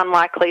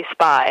Unlikely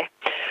Spy.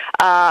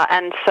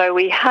 And so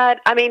we had,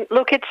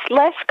 look, it's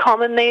less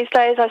common these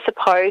days, I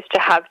suppose, to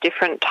have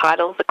different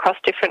titles across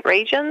different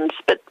regions,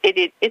 but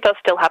it does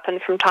still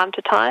happen from time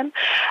to time.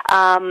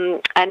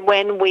 And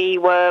when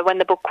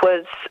the book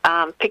was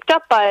picked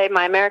up by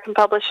my American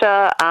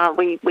publisher,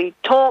 we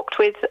talked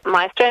with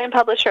my Australian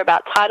publisher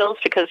about titles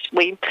because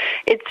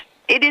it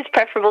is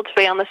preferable to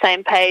be on the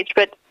same page.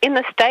 But in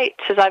the States,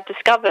 as I've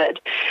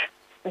discovered,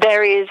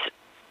 there is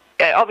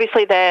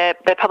obviously their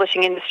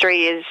publishing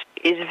industry is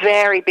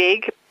very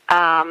big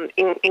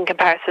in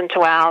comparison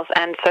to ours,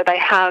 and so they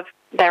have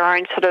their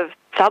own sort of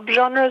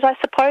subgenres, I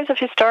suppose, of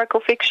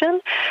historical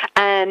fiction.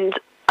 And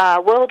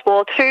World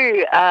War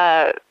II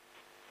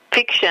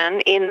fiction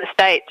in the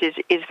States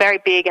is very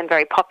big and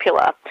very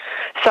popular.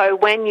 So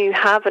when you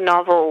have a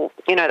novel,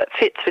 that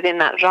fits within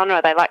that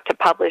genre, they like to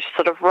publish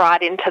sort of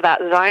right into that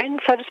zone,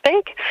 so to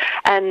speak.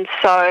 And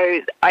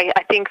so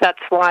I think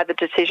that's why the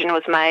decision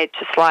was made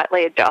to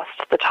slightly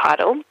adjust the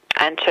title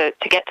and to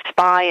get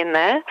spy in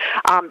there,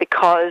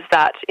 because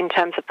that, in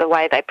terms of the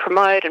way they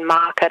promote and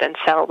market and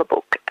sell the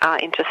book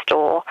into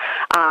store,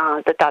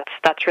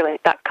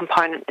 that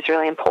component is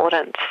really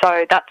important.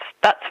 So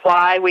that's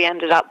why we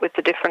ended up with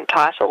the different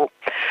title,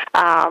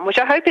 which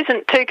I hope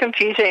isn't too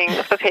confusing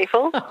for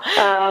people.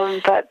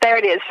 But there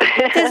it is.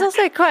 There's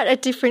also quite a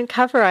different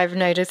cover I've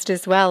noticed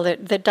as well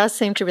that does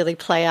seem to really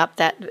play up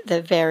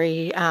the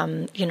very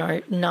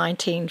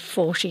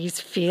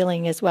 1940s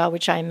feeling as well,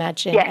 which I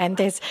imagine. Yeah. And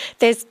there's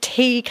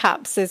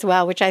teacups as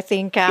well, which I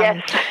think,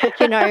 yes.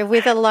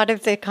 With a lot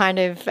of the kind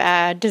of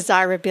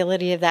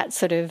desirability of that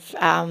sort of,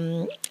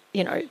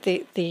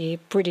 the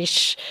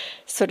British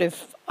sort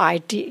of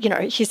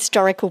idea,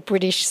 historical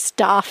British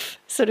stuff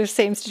sort of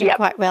seems to do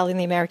quite well in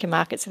the American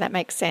market, so that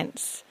makes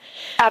sense.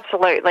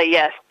 Absolutely,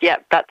 yes.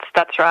 Yep,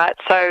 that's right.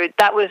 So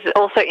that was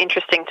also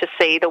interesting to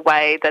see the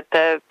way that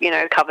the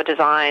cover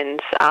designs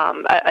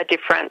are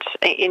different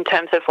in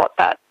terms of what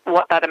that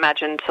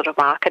imagined sort of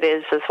market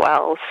is as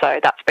well. So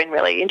that's been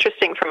really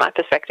interesting from my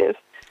perspective.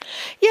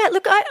 Yeah,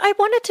 look, I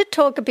wanted to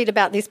talk a bit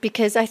about this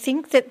because I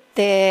think that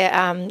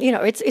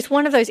it's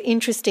one of those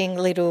interesting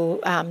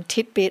little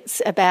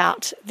tidbits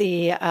about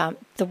the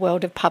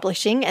world of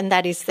publishing, and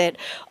that is that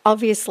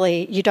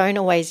obviously you don't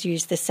always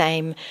use the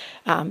same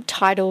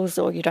titles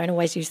or you don't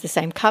always use the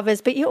same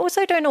covers, but you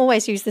also don't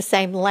always use the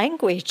same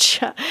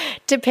language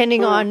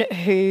depending on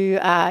who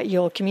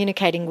you're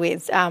communicating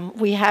with.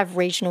 We have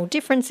regional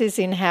differences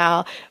in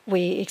how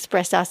we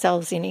express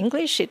ourselves in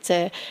English. It's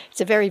a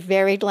very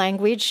varied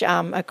language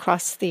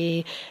across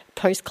the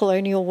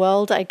post-colonial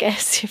world, I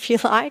guess, if you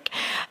like.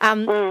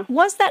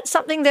 Was that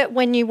something that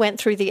when you went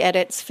through the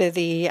edits for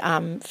the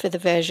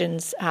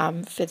versions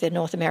for the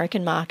North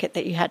American market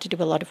that you had to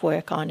do a lot of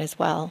work on as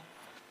well?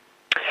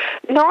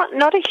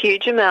 Not a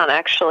huge amount,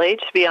 actually,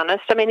 to be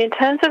honest. In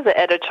terms of the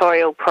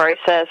editorial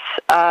process,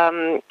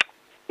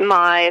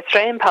 my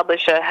Australian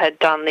publisher had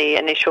done the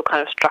initial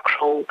kind of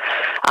structural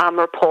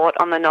report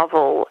on the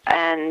novel,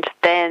 and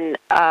then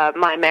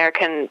my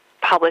American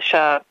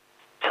publisher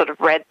sort of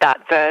read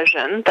that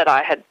version that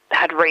I had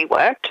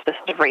reworked, the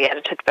sort of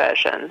re-edited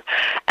version,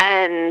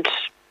 and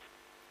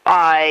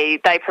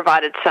they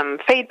provided some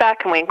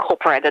feedback, and we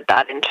incorporated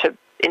that into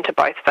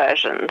both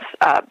versions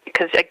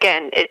because,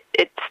 again,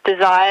 it's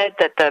desired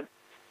that the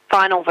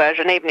final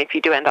version, even if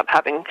you do end up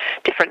having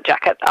different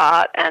jacket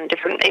art and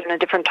even a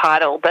different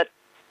title, that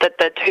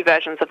the two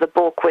versions of the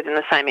book within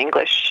the same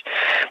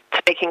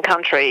English-speaking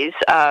countries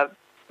are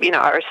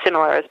as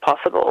similar as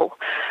possible.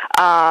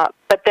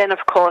 But then,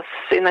 of course,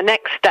 in the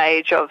next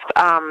stage of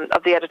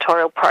the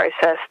editorial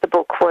process, the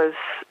book was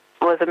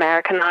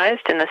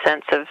Americanized in the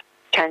sense of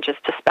changes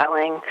to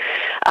spelling.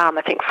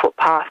 I think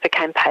footpath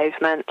became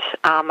pavement.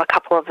 A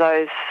couple of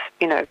those,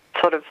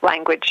 sort of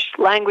language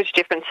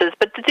differences.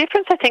 But the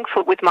difference, I think,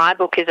 with my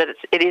book is that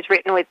it is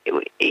written with,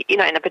 in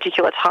a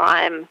particular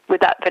time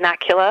with that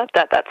vernacular,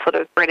 that sort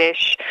of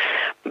British,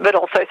 but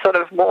also sort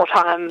of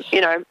wartime,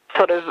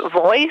 sort of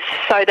voice.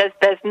 So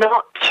there's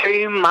not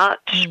too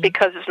much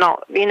because it's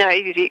not, you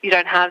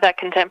don't have that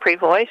contemporary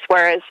voice.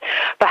 Whereas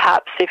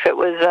perhaps if it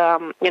was, a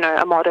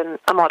modern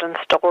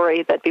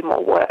story, there'd be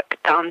more work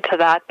done to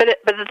that. But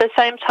at the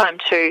same time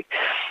too,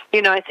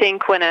 I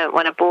think when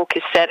a book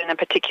is set in a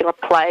particular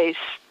place,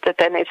 that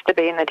there needs to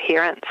be an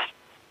adherence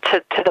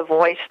to the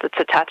voice that's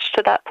attached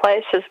to that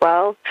place as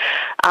well.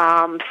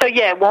 So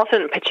yeah, it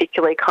wasn't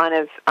particularly kind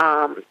of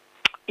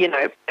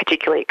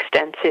particularly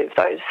extensive,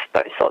 those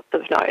sorts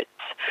of notes.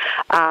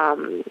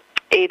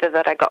 Either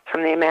that I got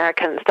from the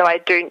Americans, though I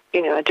do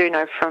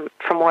know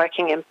from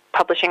working in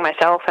publishing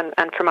myself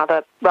and from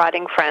other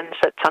writing friends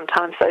that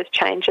sometimes those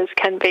changes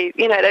can be,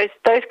 those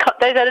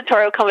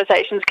editorial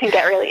conversations can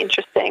get really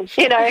interesting.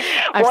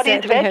 What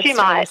is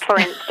Vegemite, for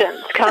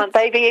instance? Can't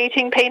they be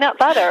eating peanut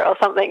butter or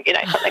something?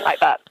 Something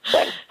like that.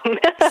 So.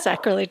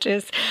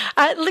 Sacrilegious.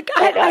 Look,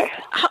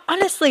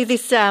 honestly,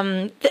 this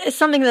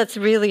something that's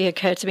really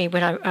occurred to me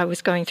when I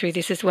was going through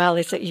this as well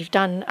is that you've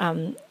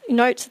done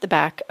notes at the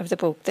back of the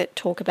book that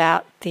talk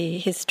about the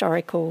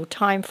historical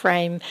time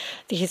frame,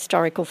 the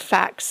historical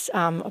facts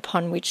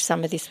upon which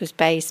some of this was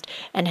based,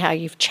 and how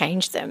you've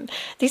changed them.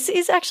 This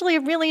is actually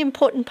a really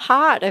important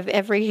part of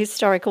every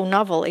historical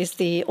novel, is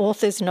the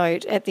author's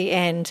note at the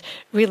end,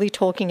 really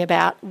talking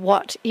about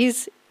what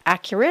is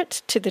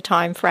accurate to the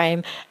time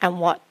frame and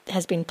what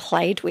has been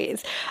played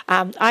with.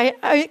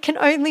 I can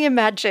only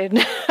imagine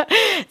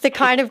the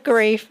kind of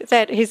grief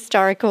that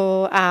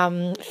historical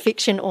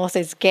fiction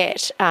authors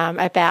get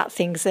about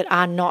things that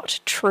are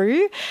not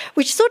true,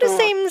 which sort of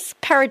seems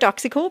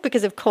paradoxical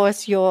because, of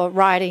course, you're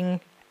writing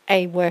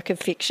a work of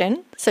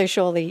fiction, so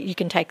surely you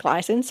can take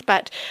license.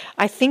 But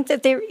I think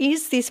that there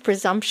is this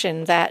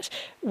presumption that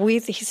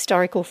with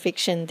historical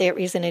fiction, there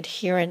is an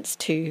adherence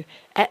to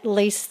at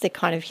least the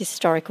kind of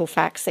historical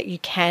facts that you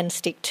can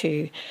stick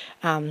to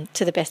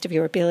the best of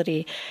your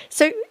ability.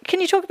 So can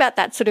you talk about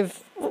that sort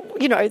of,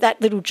 that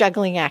little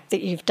juggling act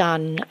that you've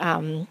done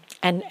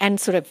and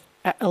sort of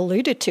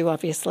alluded to,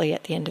 obviously,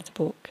 at the end of the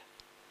book?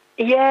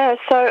 Yeah,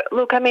 so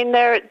look, I mean,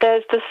 I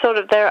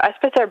suppose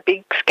there are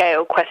big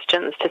scale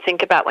questions to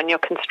think about when you're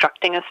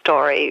constructing a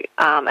story,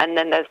 and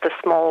then there's the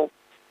small,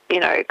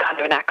 kind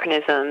of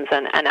anachronisms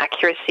and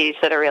accuracies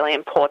that are really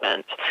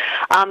important.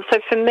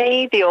 So for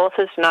me, the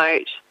author's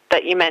note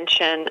that you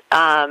mentioned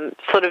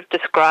firstly it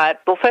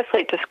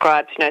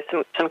describes,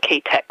 some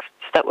key texts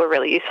that were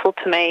really useful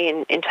to me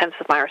in terms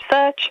of my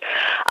research,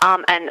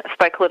 and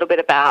spoke a little bit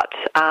about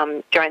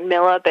Joan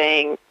Miller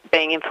being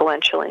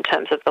influential in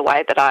terms of the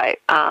way that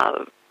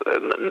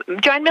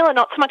Joan Miller,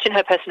 not so much in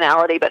her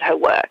personality, but her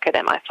work at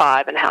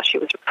MI5 and how she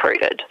was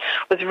recruited,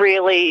 was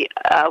really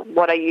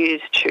what I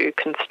used to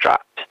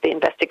construct the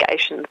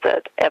investigations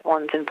that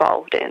Evelyn's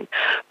involved in.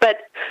 But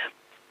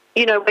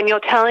when you're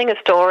telling a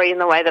story in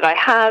the way that I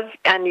have,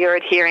 and you're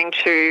adhering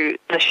to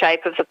the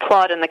shape of the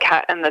plot and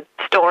the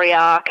story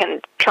arc,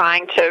 and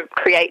trying to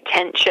create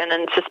tension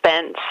and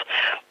suspense,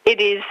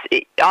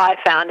 I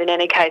found in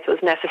any case it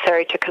was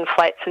necessary to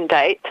conflate some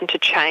dates and to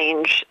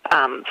change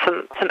some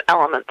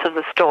elements of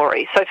the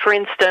story. So, for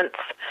instance,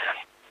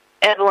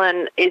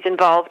 Evelyn is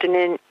involved in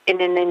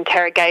an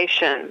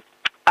interrogation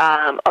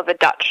of a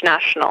Dutch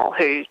national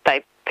who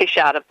they fish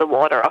out of the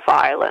water off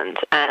Ireland,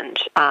 and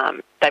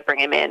they bring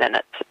him in, and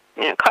it's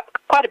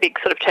quite a big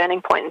sort of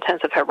turning point in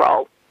terms of her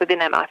role within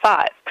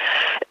MI5.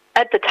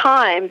 At the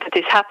time that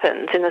this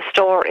happens in the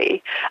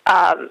story,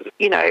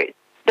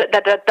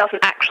 that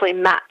doesn't actually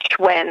match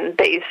when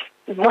these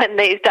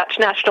Dutch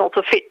nationals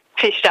were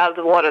fished out of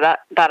the water. That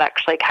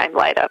actually came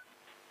later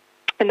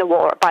in the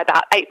war by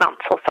about 8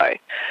 months or so.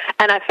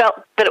 And I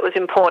felt that it was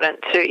important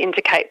to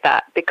indicate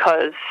that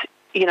because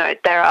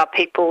there are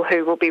people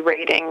who will be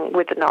reading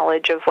with the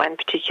knowledge of when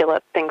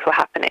particular things were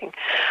happening.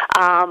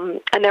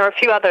 And there are a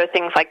few other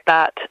things like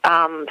that.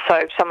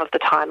 So some of the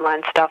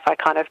timeline stuff I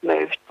kind of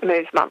moved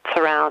months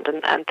around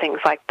and things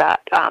like that,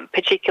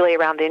 particularly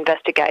around the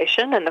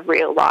investigation and the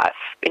real life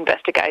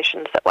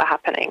investigations that were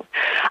happening.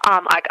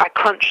 I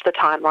crunched the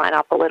timeline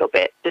up a little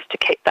bit just to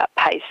keep that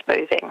pace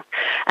moving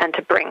and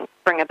to bring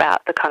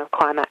about the kind of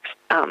climax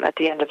at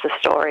the end of the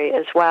story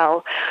as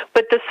well.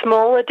 But the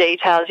smaller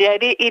details,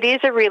 it is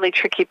a really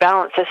tricky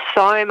balance. There's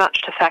so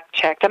much to fact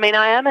check. I mean,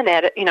 I'm an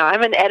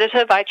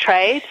editor by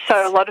trade,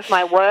 so a lot of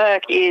my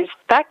work is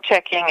fact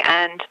checking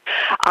and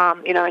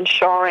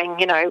ensuring,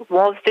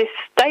 was this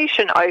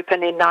station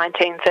open in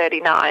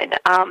 1939?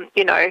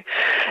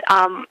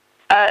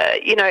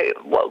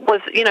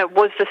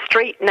 Was the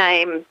street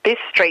name this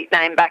street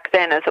name back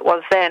then as it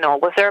was then, or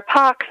was there a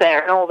park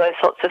there, and all those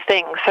sorts of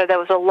things. So there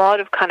was a lot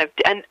of kind of,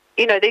 and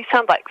these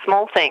sound like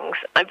small things,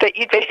 but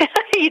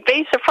you'd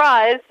be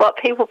surprised what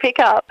people pick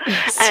up,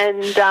 yes.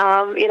 And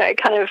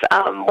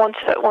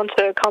want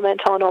to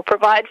comment on or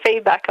provide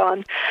feedback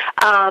on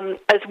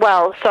as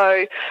well.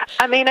 So,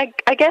 I mean,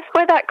 I guess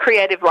where that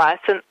creative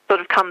license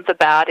sort of comes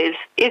about is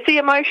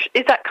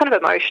that kind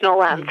of emotional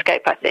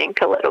landscape, I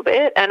think, a little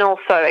bit, and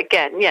also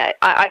again,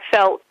 I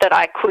felt that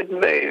I could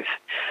move.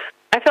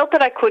 I felt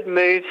that I could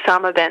move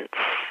some events,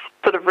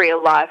 sort of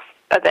real life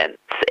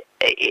events,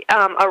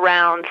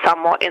 around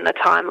somewhat in the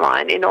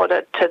timeline in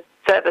order to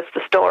service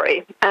the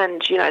story. And,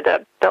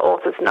 the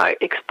author's note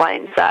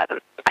explains that.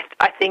 And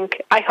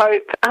I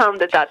hope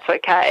that's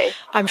okay.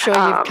 I'm sure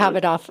you've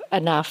covered off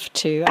enough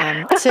to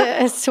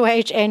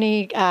assuage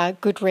any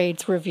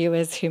Goodreads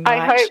reviewers who might.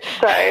 I hope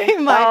so.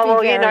 Who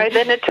might you know,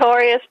 they're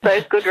notorious,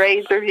 those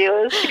Goodreads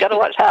reviewers. You've got to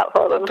watch out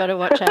for them. Got to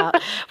watch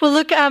out. Well,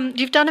 look,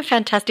 you've done a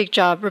fantastic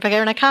job, Rebecca,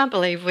 and I can't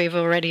believe we've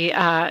already,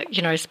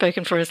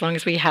 spoken for as long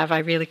as we have. I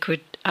really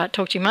could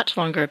talk to you much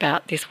longer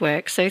about this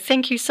work. So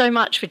thank you so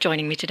much for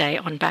joining me today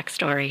on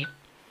Backstory.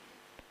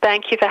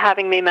 Thank you for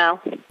having me,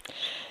 Mel.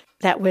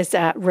 That was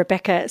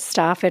Rebecca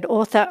Starford,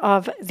 author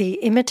of The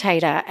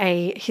Imitator,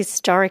 a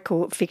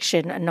historical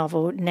fiction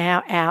novel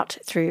now out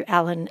through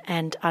Allen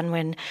and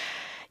Unwin.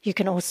 You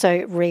can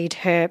also read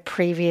her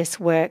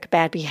previous work,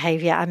 Bad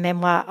Behaviour, a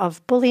memoir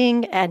of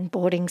bullying and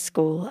boarding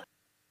school.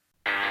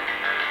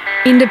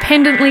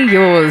 Independently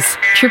yours,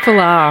 Triple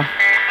R.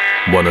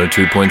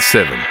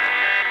 102.7.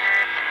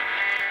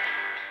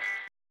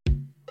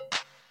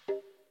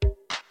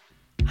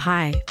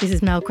 Hi, this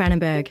is Mel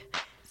Cranenberg.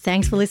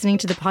 Thanks for listening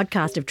to the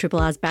podcast of Triple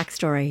R's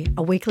Backstory,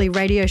 a weekly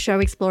radio show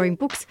exploring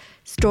books,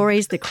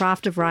 stories, the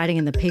craft of writing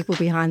and the people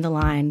behind the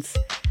lines.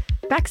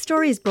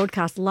 Backstory is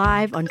broadcast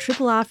live on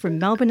Triple R from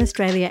Melbourne,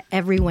 Australia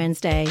every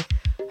Wednesday.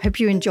 Hope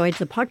you enjoyed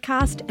the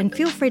podcast and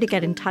feel free to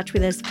get in touch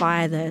with us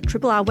via the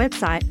Triple R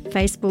website,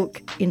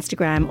 Facebook,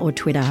 Instagram or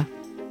Twitter.